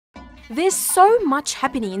There's so much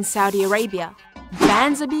happening in Saudi Arabia.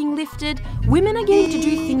 Bans are being lifted, women are getting to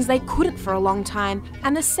do things they couldn't for a long time,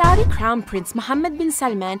 and the Saudi Crown Prince Mohammed bin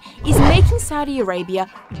Salman is making Saudi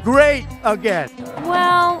Arabia great again.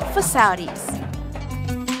 Well, for Saudis.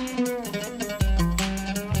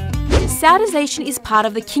 Saudization is part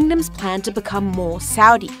of the kingdom's plan to become more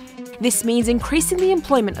Saudi. This means increasing the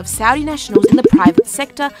employment of Saudi nationals in the private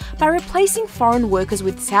sector by replacing foreign workers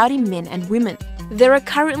with Saudi men and women. There are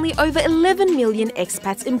currently over 11 million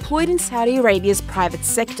expats employed in Saudi Arabia's private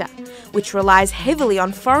sector, which relies heavily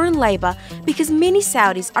on foreign labour because many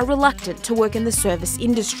Saudis are reluctant to work in the service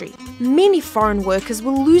industry. Many foreign workers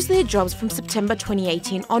will lose their jobs from September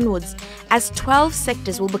 2018 onwards, as 12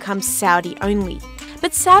 sectors will become Saudi only.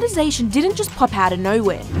 But Saudization didn't just pop out of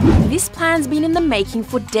nowhere. This plan's been in the making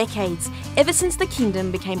for decades, ever since the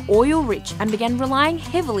kingdom became oil-rich and began relying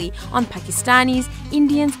heavily on Pakistanis,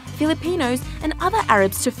 Indians, Filipinos and other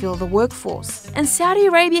Arabs to fill the workforce. And Saudi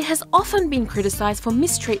Arabia has often been criticised for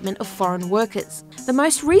mistreatment of foreign workers. The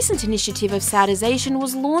most recent initiative of Saudization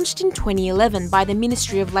was launched in 2011 by the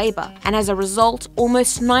Ministry of Labour, and as a result,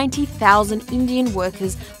 almost 90,000 Indian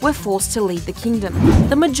workers were forced to leave the kingdom.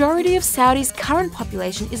 The majority of Saudi's current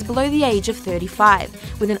population is below the age of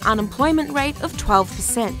 35, with an unemployment rate of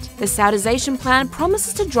 12%. The Saudization plan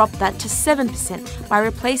promises to drop that to 7% by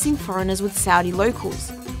replacing foreigners with Saudi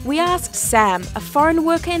locals. We asked Sam, a foreign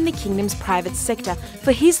worker in the kingdom's private sector,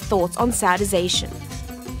 for his thoughts on Saudization.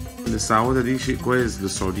 السعودة دي شيء كويس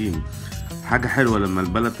للسعوديين، حاجة حلوة لما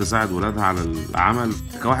البلد تساعد ولادها على العمل.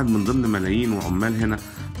 كواحد من ضمن ملايين وعمال هنا،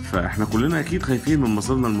 فاحنا كلنا أكيد خايفين من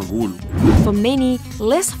مصيرنا المجهول. For many,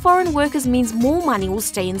 less foreign workers means more money will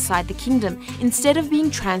stay inside the kingdom instead of being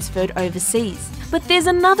transferred overseas. But there's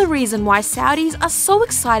another reason why Saudis are so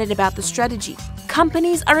excited about the strategy.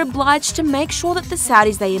 Companies are obliged to make sure that the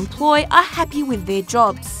Saudis they employ are happy with their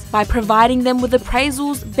jobs by providing them with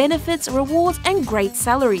appraisals, benefits, rewards and great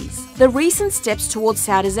salaries. The recent steps towards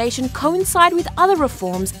Saudization coincide with other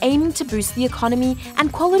reforms aiming to boost the economy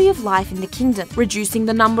and quality of life in the kingdom. Reducing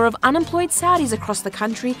the number of unemployed Saudis across the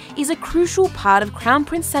country is a crucial part of Crown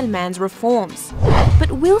Prince Salman's reforms.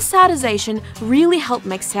 But will Saudization really help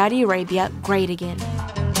make Saudi Arabia great again?